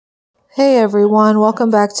Hey everyone,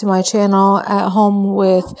 welcome back to my channel at home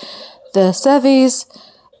with the Sevies,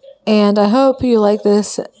 and I hope you like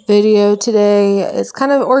this video today. It's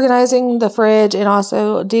kind of organizing the fridge and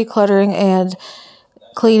also decluttering and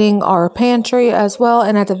cleaning our pantry as well,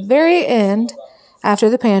 and at the very end, after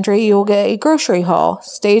the pantry, you'll get a grocery haul.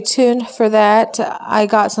 Stay tuned for that. I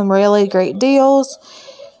got some really great deals,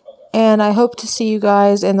 and I hope to see you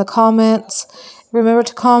guys in the comments. Remember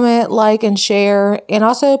to comment, like, and share, and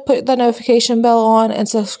also put the notification bell on and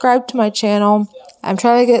subscribe to my channel. I'm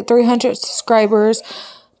trying to get 300 subscribers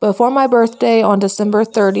before my birthday on December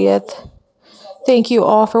 30th. Thank you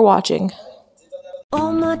all for watching.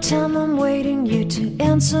 All my time I'm waiting you to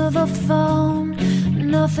answer the phone.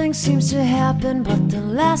 Nothing seems to happen, but the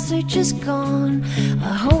last stage is gone.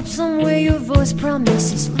 I hope somewhere your voice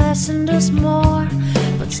promises less and us more,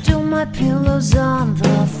 but still my pillow's on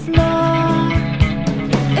the floor.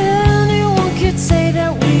 Anyone could say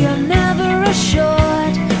that we are never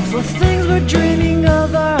assured, for things we're dreaming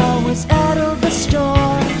of are always out of the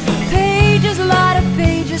store. Pages, a lot of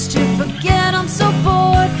pages to forget, I'm so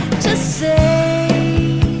bored to say.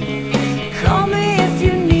 Call me if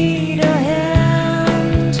you need a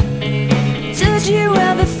hand. Did you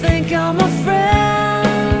ever think I'm a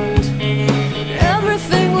friend?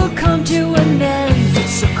 Everything will come to an end.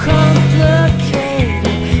 It's so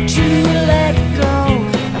complicated to let go.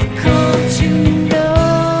 I've come to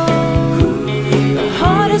know the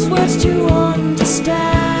hardest words to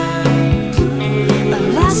understand.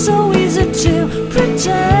 Alas, so easy to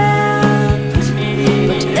pretend,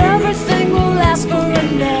 but everything will last for a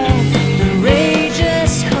night. The rage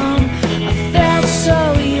has come. I felt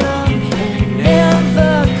so young and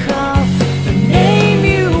never called the name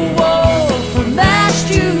you wore. From ash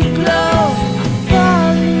to glow, I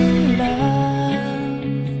fall in love.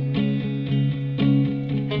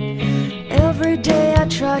 Every day I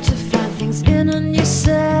try to find things in a new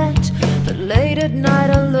set, but late at night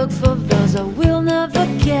I look for those I will never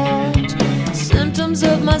get. Symptoms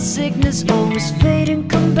of my sickness always fade and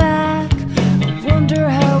come back. I wonder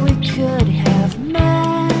how we could have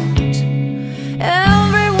met.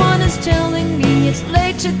 Everyone is telling me it's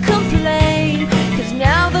late to complain, 'cause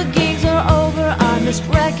now the games are over, I'm just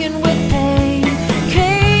wrecking with pain.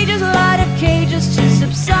 Cages, a lot of cages to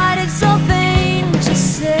subside, it's so vain to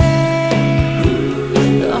say.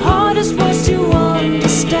 The hardest words to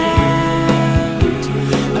understand.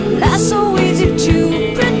 Alas, so easy to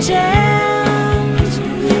pretend,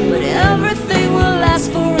 but everything will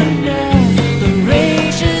last for a night. The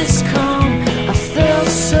rage has come. I felt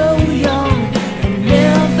so young and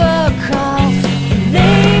never called the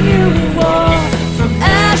name you wore. From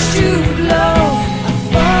ash to glow, I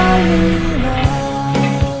fall in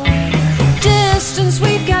love. Distance,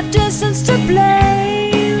 we've got distance to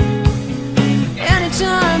blame.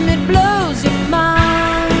 Anytime it blows your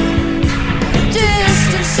mind,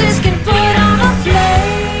 distances can put on a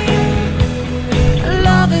flame.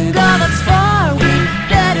 Loving God that's far, we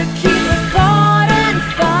better keep it apart and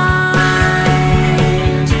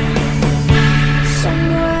find some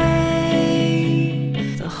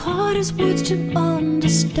way. The hardest words to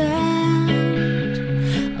understand.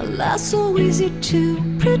 Alas, so easy to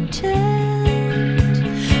pretend,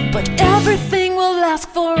 but everything will last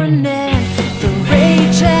for an end. The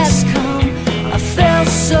rage has come. I felt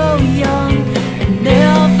so young and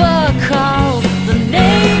never called the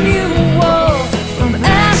name you wore. From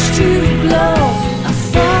ash to glow, I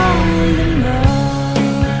fall in love.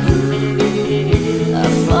 I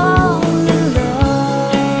fall in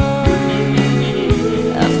love.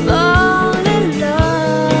 I fall in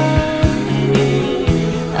love.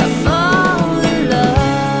 I fall in love.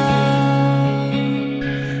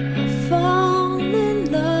 I fall in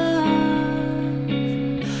love.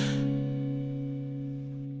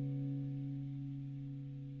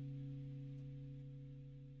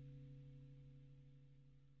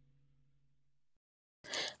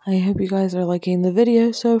 I hope you guys are liking the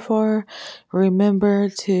video so far. Remember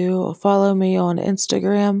to follow me on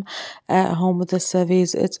Instagram at home with the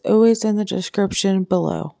Sevies. It's always in the description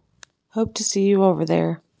below. Hope to see you over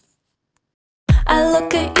there. I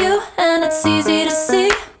look at you and it's easy to see.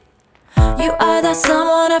 You are that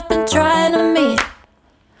someone I've been trying to meet.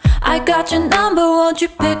 I got your number, won't you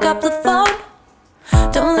pick up the phone?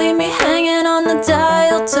 Don't leave me hanging on the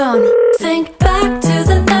dial tone. Think back to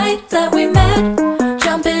the night that we met,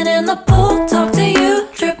 jumping in the pool, talk to you,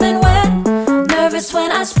 dripping wet. Nervous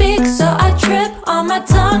when I speak, so I trip on my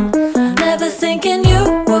tongue. Never thinking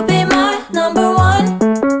you would be my number one.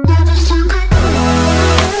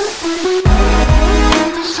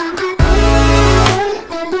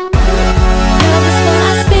 Nervous when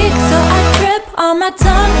I speak, so I trip on my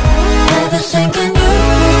tongue. Never thinking you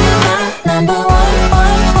would be my number one,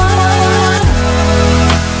 one, one.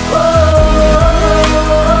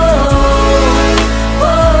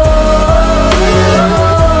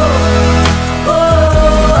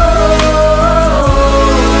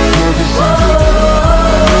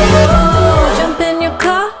 Jump in your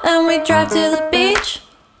car and we drive to the beach.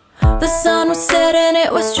 The sun was setting,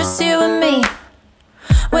 it was just you and me.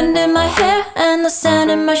 Wind in my hair and the sand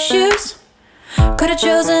in my shoes. Could've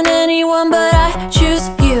chosen anyone but I choose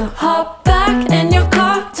you. Hop back in your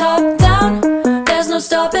car, top down. There's no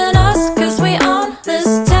stopping us, cause we own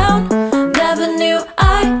this town. Never knew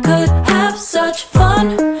I could have such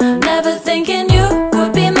fun. Never thinking you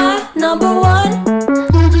would be my number one.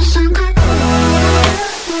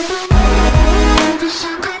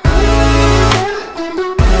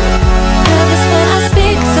 Nervous when I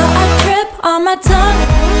speak, so I trip on my tongue.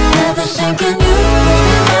 Never thinking you would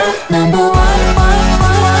be my number one, one,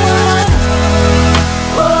 one.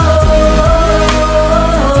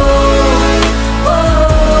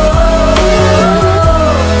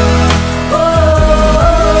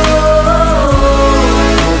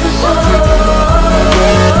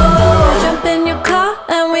 Jump in your car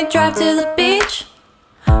and we drive to the beach.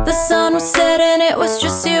 The sun was setting, it was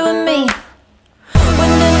just you and me.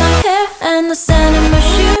 Wind in my hair and the sand in my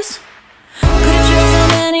shoes. Could've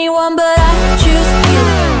chosen anyone but I choose you.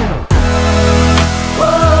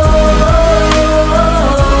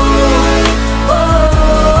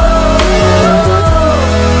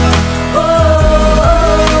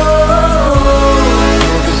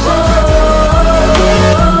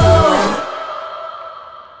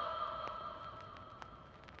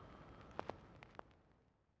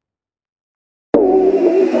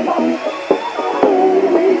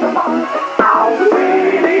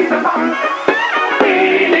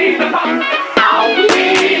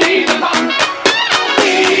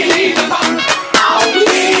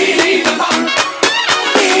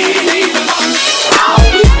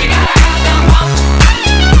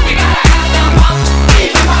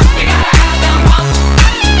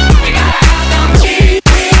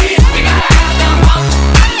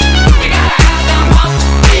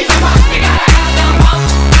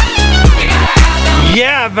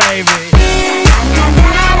 Yeah, baby.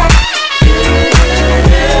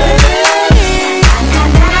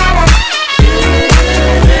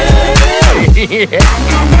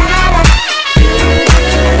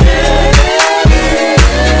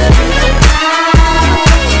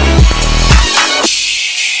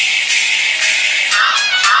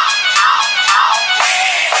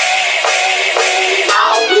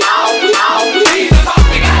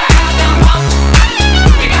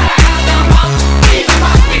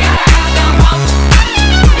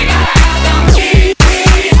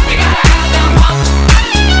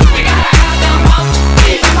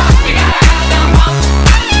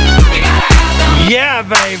 Yeah,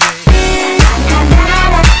 baby.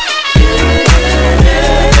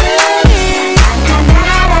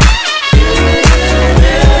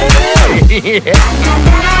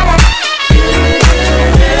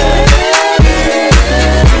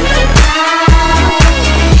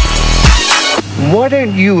 Why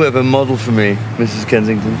don't you ever model for me, Mrs.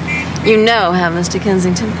 Kensington? You know how Mr.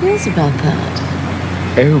 Kensington feels about that.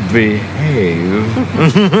 Oh, behave.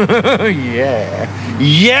 Yeah.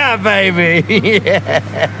 Yeah, baby. Yeah.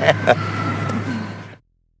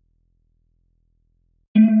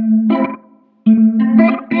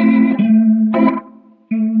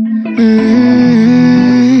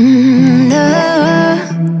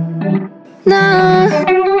 No,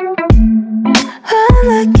 I'm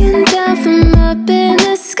looking down from up in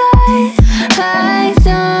the sky. I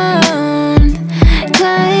don't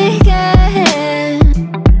quite get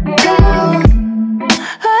how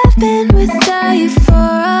I've been without you for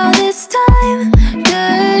all this time.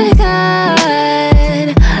 Good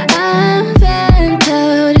God, I'm bent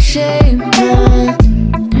out of shape now.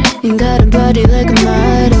 You got a body like a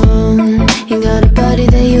model. You got a body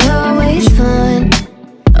that you always find.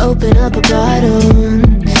 Open up a bottle,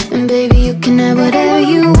 and baby you can have whatever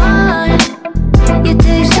you want. You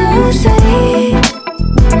taste so sweet,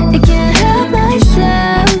 I can't help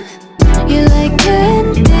myself. You like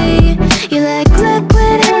candy, you like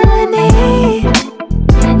liquid honey.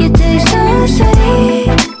 You taste so sweet,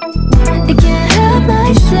 I can't help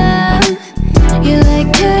myself. You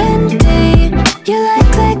like candy, you like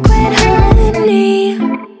liquid honey.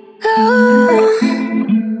 Oh,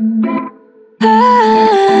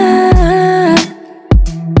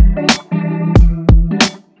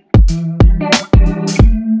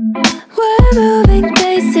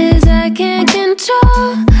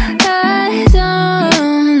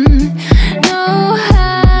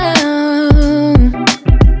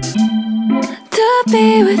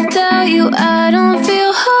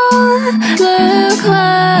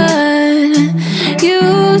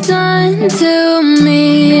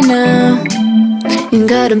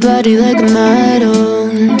 got a body like a model.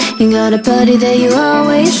 You got a body that you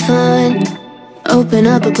always find. Open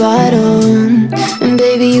up a bottle, and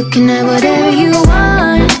baby, you can have whatever you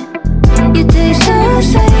want. You taste so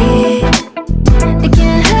sweet, I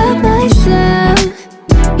can't help myself.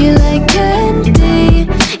 You like candy,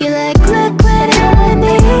 you like liquid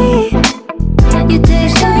honey. You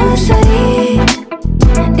taste so sweet,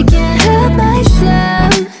 I can't help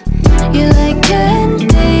myself. You like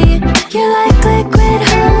candy, you like liquid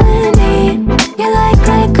honey. You like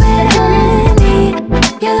liquid honey,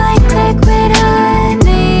 you like liquid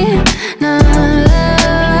honey. No,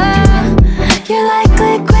 you like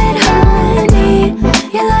liquid honey,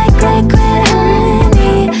 you like liquid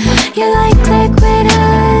honey, you like liquid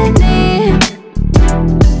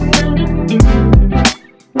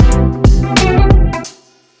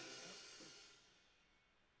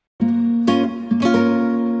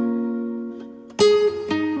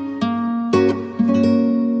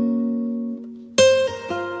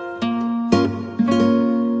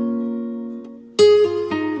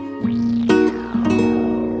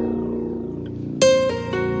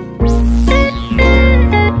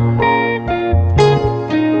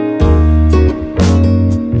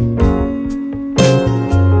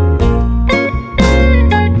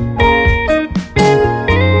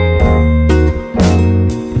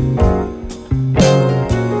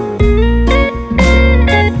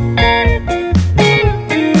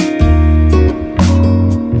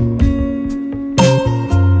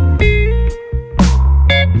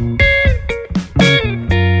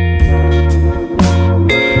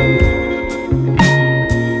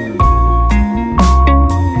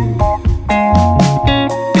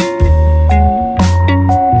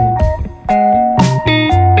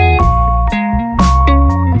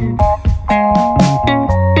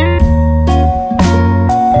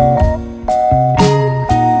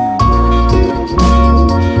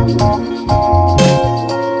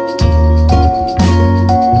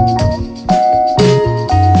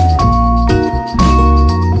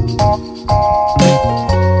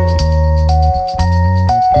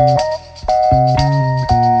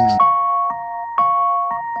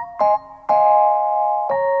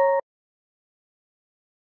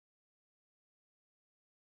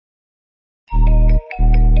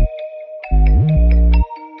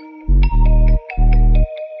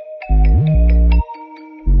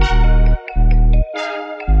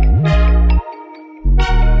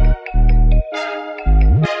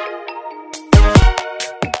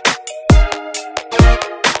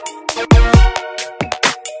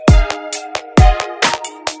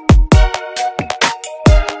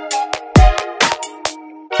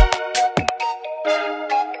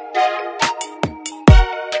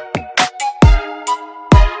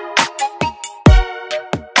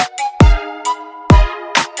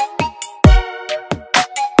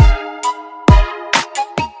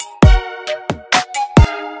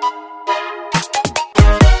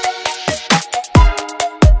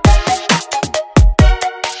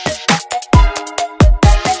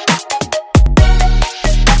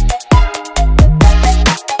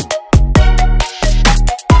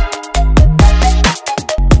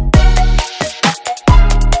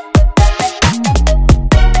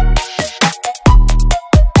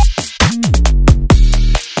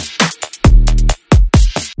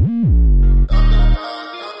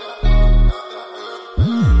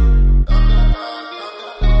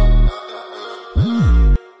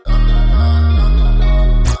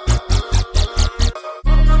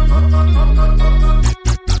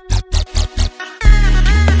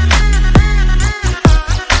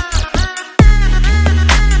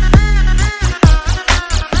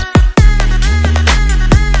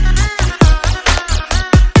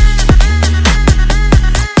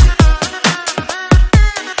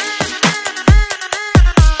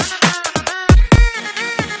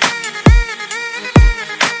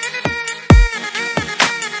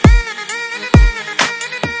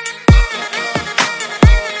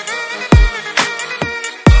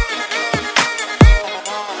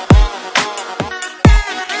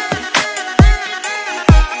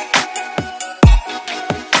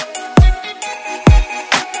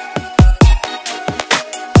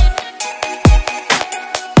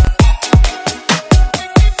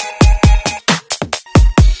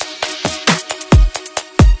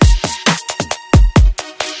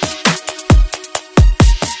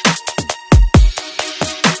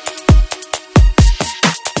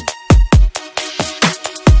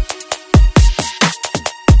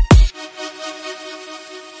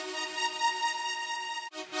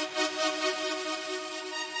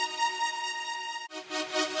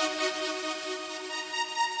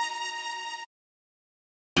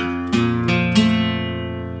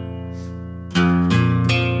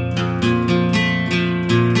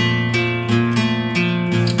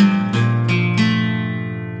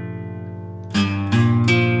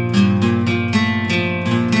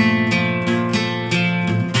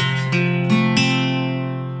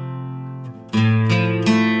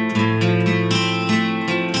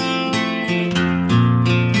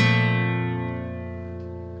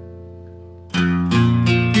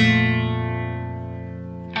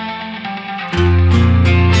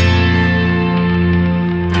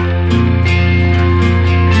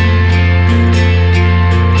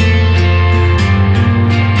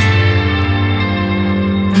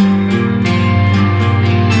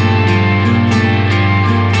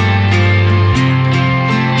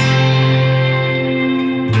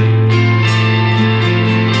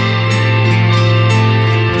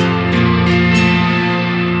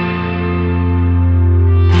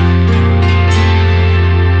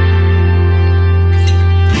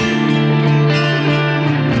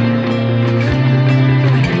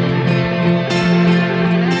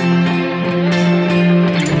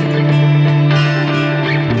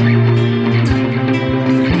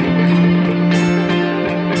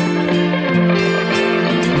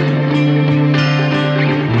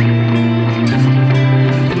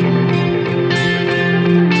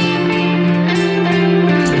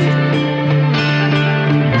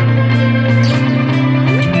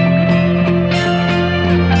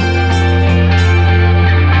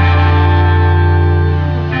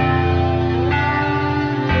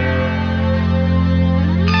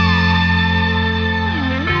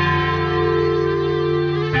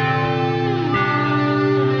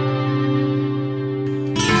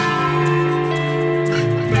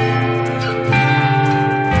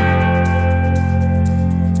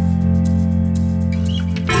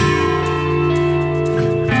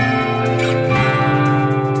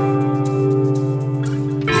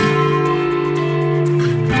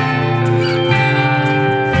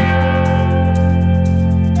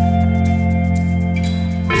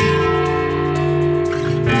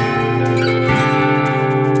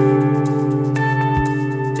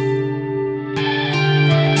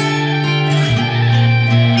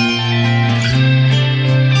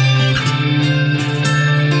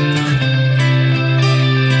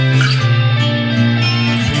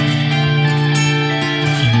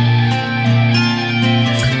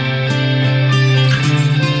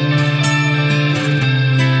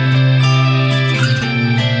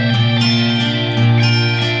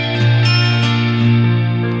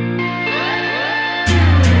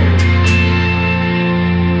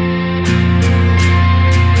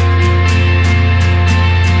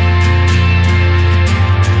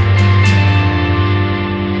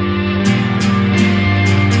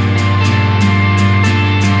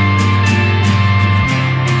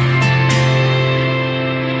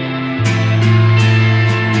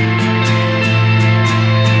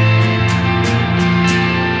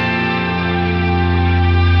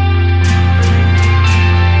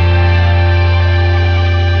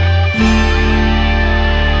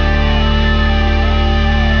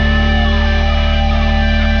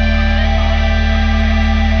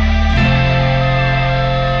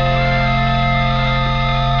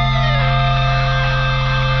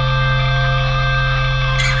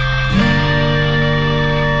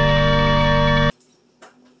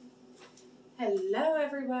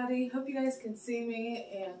everybody. Hope you guys can see me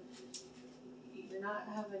and you're not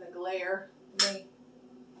having a glare. Me.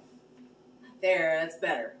 There, that's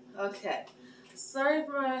better. Okay. Sorry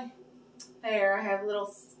for my hair. I have little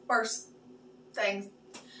sparse things.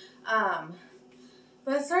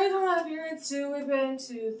 But sorry for my appearance too. We've been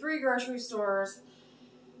to 3 grocery stores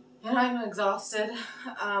and I'm exhausted.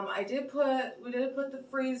 We did put the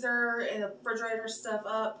freezer and the refrigerator stuff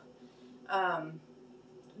up,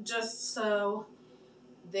 just so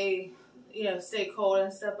they, stay cold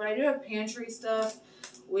and stuff. But I do have pantry stuff.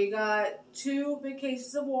 We got 2 big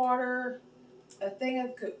cases of water, a thing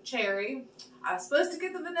of cooked cherry. I was supposed to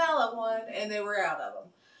get the vanilla one and they were out of them.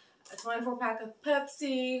 A 24-pack of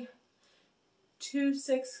Pepsi, 2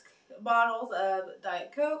 6 bottles of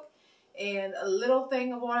Diet Coke, and a little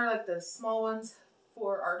thing of water, like the small ones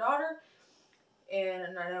for our daughter.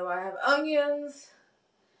 And I know I have onions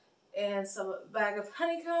and some bag of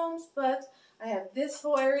honeycombs, but I have this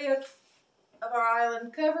whole area of our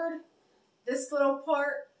island covered. This little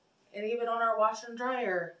part, and even on our wash and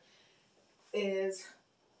dryer, is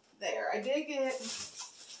there. I did get,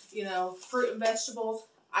 fruit and vegetables.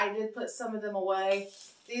 I did put some of them away.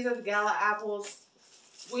 These are the Gala apples.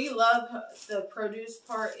 We love the produce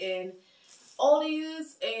part in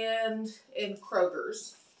Aldi's and in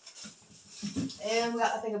Kroger's. And we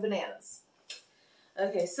got a thing of bananas.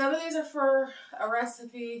 Okay, some of these are for a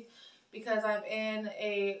recipe because I'm in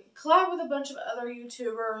a collab with a bunch of other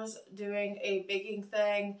YouTubers doing a baking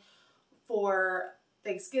thing for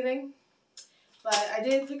Thanksgiving. But I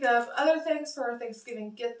did pick up other things for our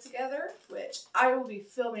Thanksgiving get-together, which I will be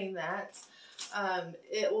filming that.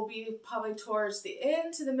 It will be probably towards the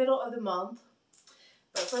end to the middle of the month.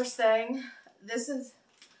 But first thing,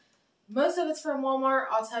 most of it's from Walmart.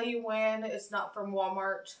 I'll tell you when it's not from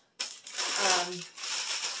Walmart.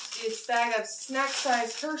 It's a bag of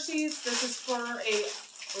snack-sized Hershey's. This is for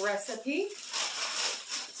a recipe.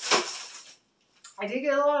 I did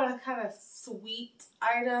get a lot of kind of sweet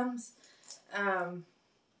items.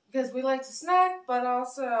 Because we like to snack, but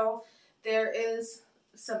also there is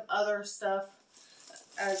some other stuff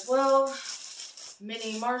as well.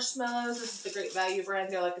 Mini marshmallows. This is the Great Value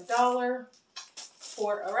brand. They're like $1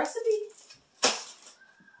 for a recipe.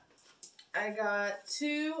 I got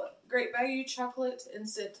 2 Great Value chocolate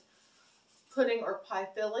instant pudding or pie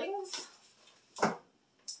fillings.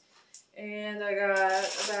 And I got a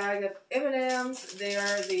bag of M&M's. They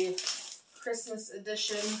are the Christmas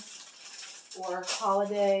edition or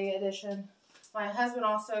holiday edition. My husband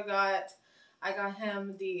also I got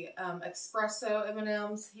him the espresso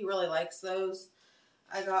M&Ms. He really likes those.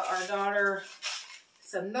 I got our daughter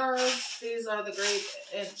some Nerds. These are the grape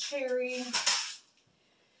and cherry.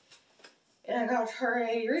 And I got her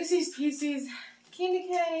a Reese's Pieces candy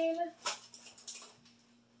cane.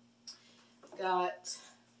 Got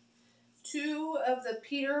 2 of the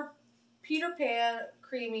Peter Pan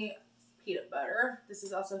creamy peanut butter. This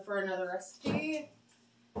is also for another recipe.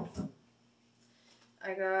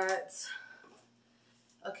 I got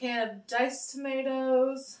a can of diced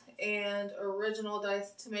tomatoes and original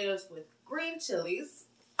diced tomatoes with green chilies.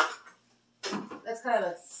 That's kind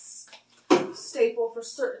of a staple for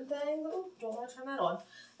certain things. Oh, don't want to turn that on.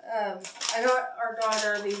 I got our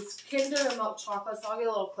daughter these Kinder milk chocolates. I'll get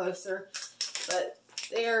a little closer, but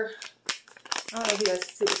they're, I don't know if you guys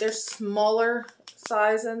can see, but they're smaller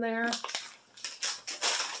size in there.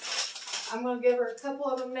 I'm going to give her a couple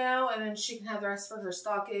of them now, and then she can have the rest for her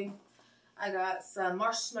stocking. I got some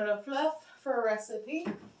marshmallow fluff for a recipe.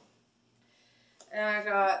 And I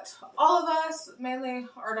got all of us, mainly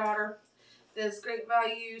our daughter, this Great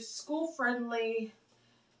Value school-friendly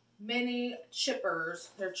mini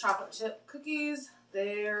chippers. They're chocolate chip cookies.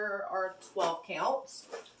 There are 12 counts.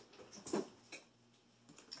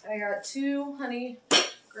 I got 2 honey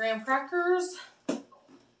graham crackers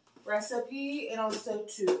recipe, and also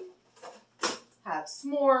to have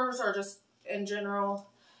s'mores or just in general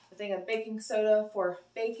a thing of baking soda for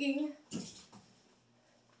baking.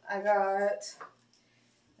 I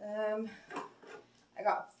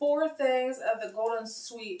got 4 things of the golden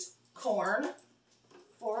sweet corn.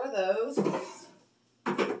 4 of those.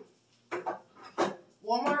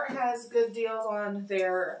 Walmart has good deals on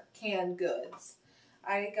their canned goods.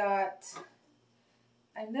 I got,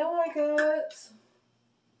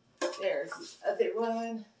 there's a big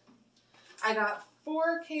one. I got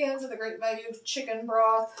 4 cans of the Great Value chicken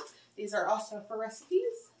broth. These are also for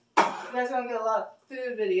recipes. You guys are going to get a lot of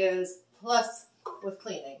food videos, plus with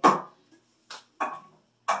cleaning.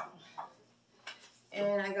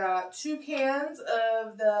 And I got 2 cans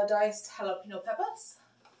of the diced jalapeno peppers.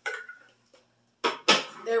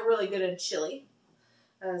 They're really good in chili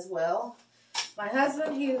as well. My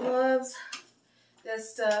husband, he loves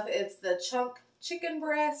this stuff. It's the chunk chicken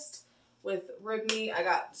breast with rib meat. I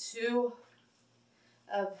got 2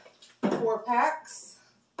 of the 4 packs.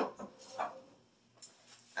 I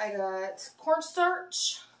got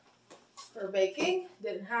cornstarch for baking.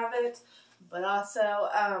 Didn't have it, but also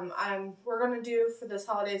we're gonna do for this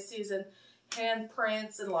holiday season hand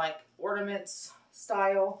prints and like ornaments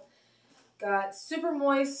style. Got super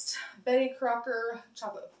moist Betty Crocker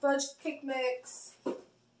chocolate fudge cake mix.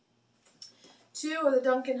 2 of the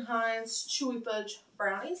Duncan Hines chewy fudge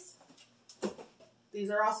brownies. These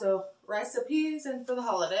are also recipes and for the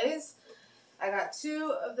holidays. I got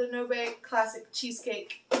 2 of the No Bake classic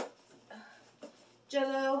cheesecake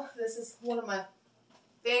Jello. This is one of my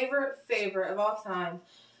favorite of all time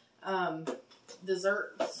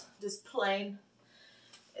desserts, just plain.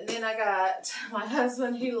 And then I got my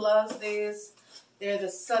husband, he loves these. They're the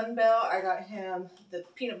Sunbelt. I got him the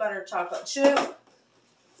peanut butter chocolate chip,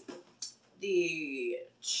 the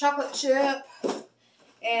chocolate chip,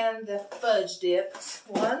 and the fudge dipped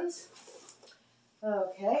ones.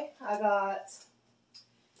 Okay, I got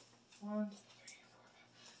 1, 2, 3,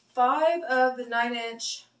 4, 5 of the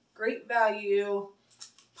 9-inch Great Value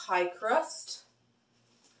pie crust.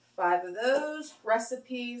 5 of those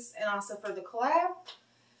recipes, and also for the collab,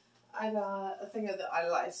 I got a thing of the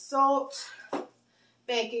iodized salt,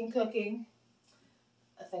 baking, cooking,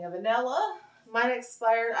 a thing of vanilla. Mine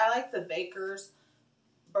expired. I like the Baker's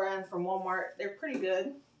brand from Walmart. They're pretty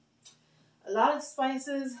good. A lot of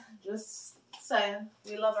spices. Just saying,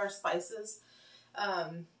 we love our spices.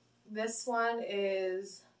 This one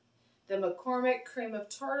is the McCormick cream of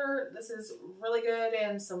tartar. This is really good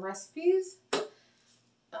and some recipes.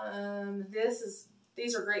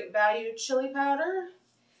 These are Great Value chili powder.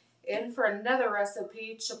 And for another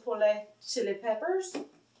recipe, chipotle chili peppers.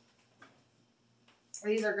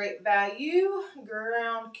 These are Great Value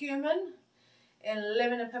ground cumin and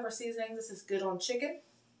lemon and pepper seasoning. This is good on chicken.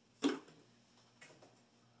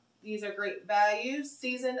 These are Great Value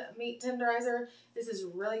seasoned meat tenderizer. This is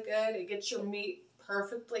really good. It gets your meat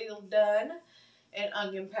perfectly done. And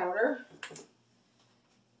onion powder.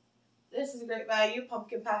 This is Great Value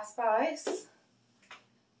pumpkin pie spice.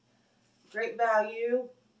 Great Value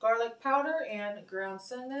garlic powder and ground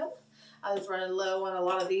cinnamon. I was running low on a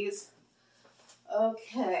lot of these.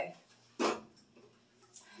 Okay.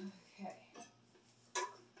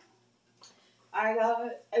 I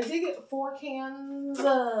did get 4 cans.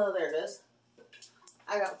 There it is.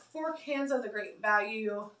 I got 4 cans of the Great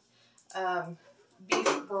Value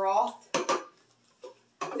beef broth.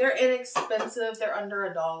 They're inexpensive. They're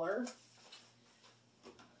under $1.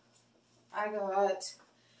 I got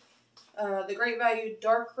the Great Value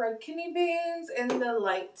dark red kidney beans and the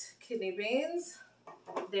light kidney beans.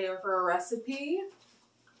 They are for a recipe.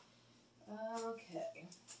 Okay.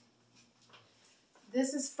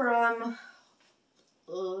 This is from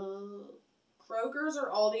Kroger's or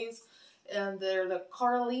Aldi's, and they're the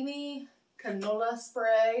Carlini canola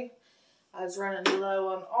spray. I was running low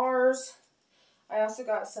on ours. I also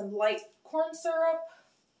got some light corn syrup,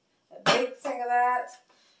 a big thing of that,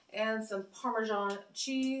 and some Parmesan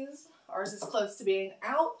cheese. Ours is close to being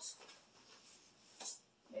out.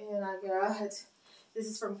 And I got, this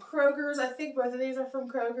is from Kroger's. I think both of these are from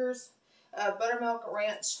Kroger's. Buttermilk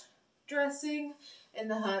ranch dressing and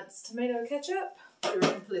the Hunt's tomato ketchup. They were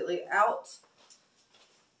completely out.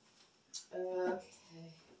 Okay.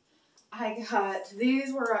 I got,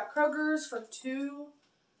 these were at Kroger's for 2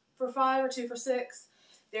 for $5 or 2 for $6.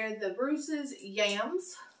 They're the Bruce's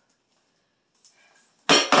yams.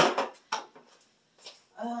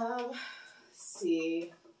 Let's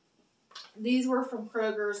see. These were from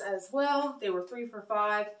Kroger's as well. They were 3 for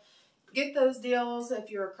 $5. Get those deals if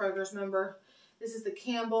you're a Kroger's member. This is the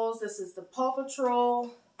Campbell's. This is the Paw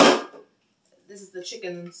Patrol. This is the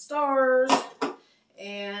Chicken Stars.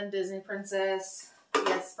 And Disney Princess.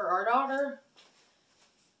 Yes, for our daughter.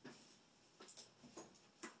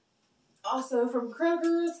 Also from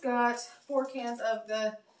Kroger's, got 4 cans of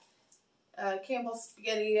the Campbell's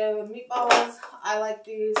Spaghetti meatballs. I like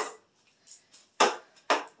these.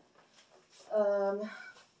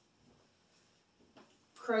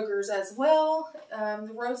 Kroger's as well.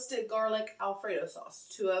 The roasted garlic Alfredo sauce,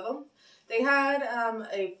 2 of them. They had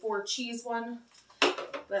a 4 cheese one,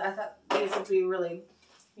 but I thought these would be really,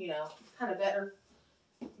 you know, kind of better.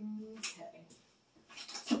 Okay.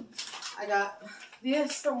 I got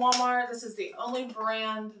this from Walmart. This is the only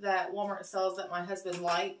brand that Walmart sells that my husband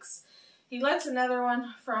likes. He likes another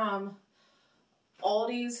one from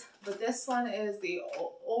Aldi's, but this one is the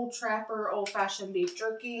Old Trapper Old Fashioned Beef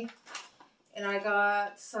Jerky. And I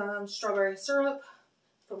got some strawberry syrup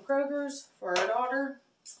from Kroger's for our daughter.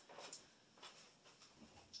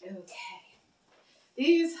 Okay.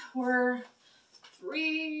 These were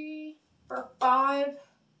 $3 or $5,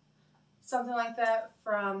 something like that,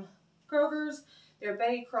 from Kroger's. They're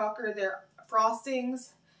Betty Crocker. They're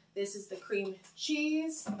frostings. This is the cream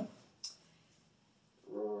cheese,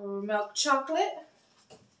 milk chocolate,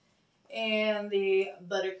 and the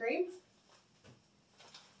buttercream.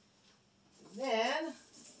 Then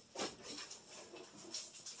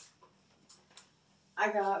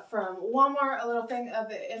I got from Walmart a little thing of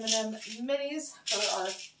the M&M minis for our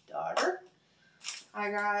daughter. I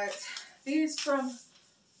got these from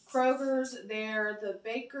Kroger's. They're the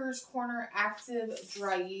Baker's Corner Active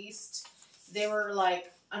Dry Yeast. They were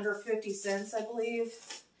like under 50 cents, I believe.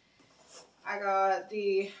 I got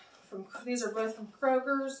these are both from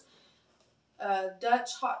Kroger's.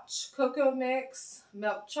 Dutch hot cocoa mix,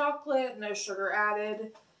 milk chocolate, no sugar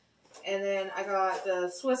added. And then I got the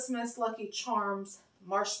Swiss Miss Lucky Charms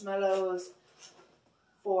marshmallows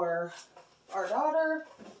for our daughter.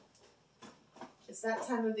 It's that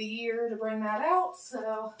time of the year to bring that out.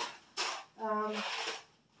 So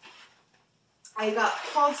I got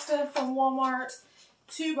pasta from Walmart,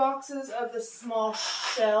 2 boxes of the small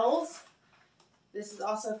shells. This is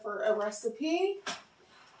also for a recipe.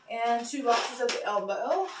 And 2 boxes of the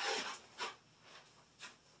elbow.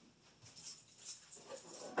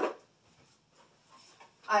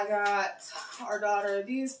 I got our daughter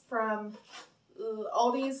these from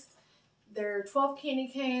Aldi's. They're 12 candy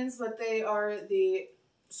canes, but they are the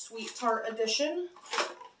sweet tart edition.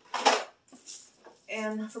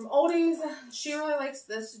 And from Aldi's, she really likes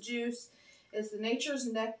this juice. It's the Nature's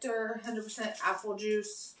Nectar 100% apple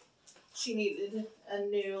juice. She needed a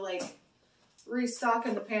new, like, restock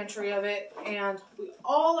in the pantry of it, and we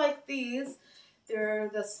all like these. They're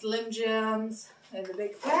the Slim Jims in the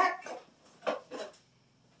big pack.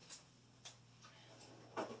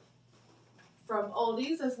 From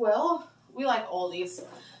Aldi's as well. We like Aldi's.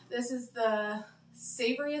 This is the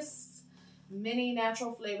Savoriest Mini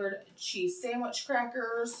Natural Flavored Cheese Sandwich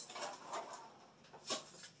Crackers.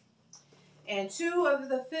 And 2 of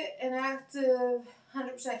the Fit and Active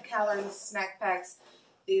 100% calorie snack packs.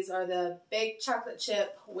 These are the baked chocolate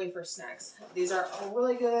chip wafer snacks. These are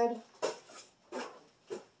really good.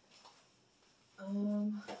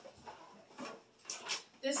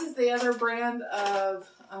 This is the other brand of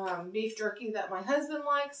beef jerky that my husband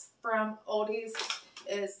likes from Aldi's.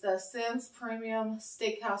 It's the Simms Premium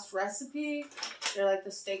Steakhouse Recipe. They're like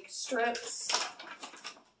the steak strips.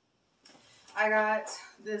 I got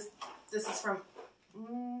this. This is from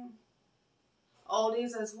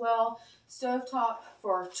Aldi's as well. Stovetop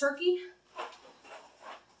for turkey.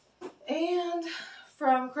 And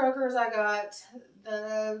from Kroger's, I got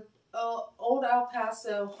the Old El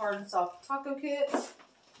Paso hard and soft taco kit.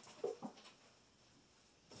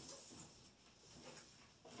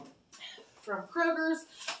 From Kroger's,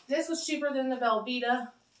 this was cheaper than the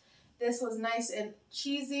Velveeta. This was nice and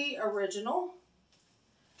cheesy original.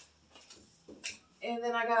 And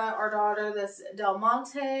then I got our daughter this Del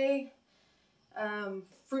Monte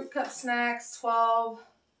fruit cup snacks, 12.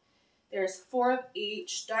 There's 4 of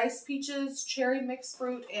each. Diced peaches, cherry mixed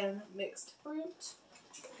fruit, and mixed fruit.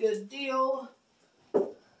 Good deal.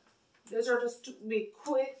 Those are just to be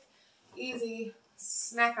quick, easy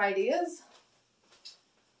snack ideas.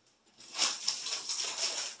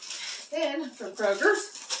 Then from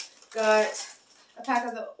Kroger's, got a pack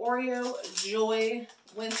of the Oreo Joy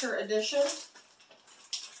Winter Edition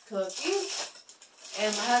cookies.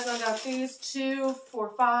 And my husband got these 2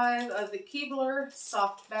 for $5 of the Keebler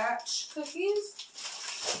Soft Batch cookies.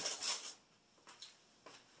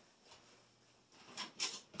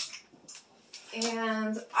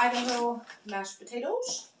 And Idaho mashed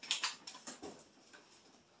potatoes.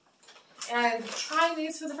 And I'm trying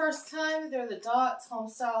these for the first time. They're the Dots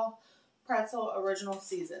Homestyle Pretzel Original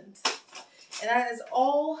Seasoned. And that is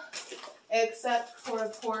all except for,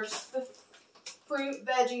 of course, the fruit,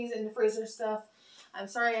 veggies, and the freezer stuff. I'm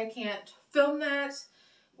sorry I can't film that.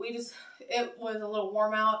 It was a little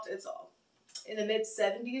warm out. It's in the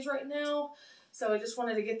mid-70s right now. So I just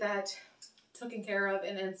wanted to get that taken care of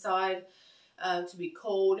and inside to be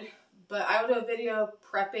cold. But I will do a video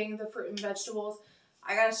prepping the fruit and vegetables.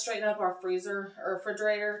 I got to straighten up our freezer or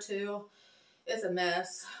refrigerator too. It's a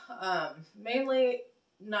mess. Mainly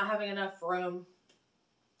not having enough room.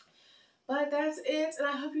 But that's it. And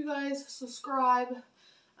I hope you guys subscribe.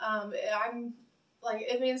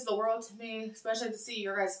 It means the world to me, especially to see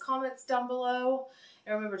your guys' comments down below.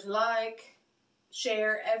 And remember to like,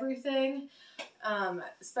 share everything.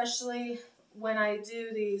 Especially when I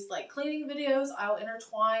do these like cleaning videos, I'll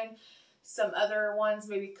intertwine some other ones,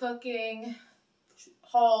 maybe cooking,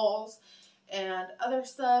 hauls, and other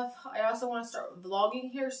stuff. I also want to start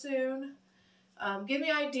vlogging here soon. Give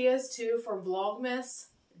me ideas too for Vlogmas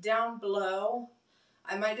down below.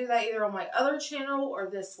 I might do that either on my other channel or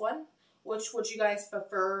this one. Which would you guys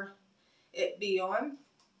prefer it be on?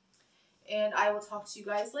 And I will talk to you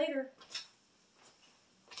guys later.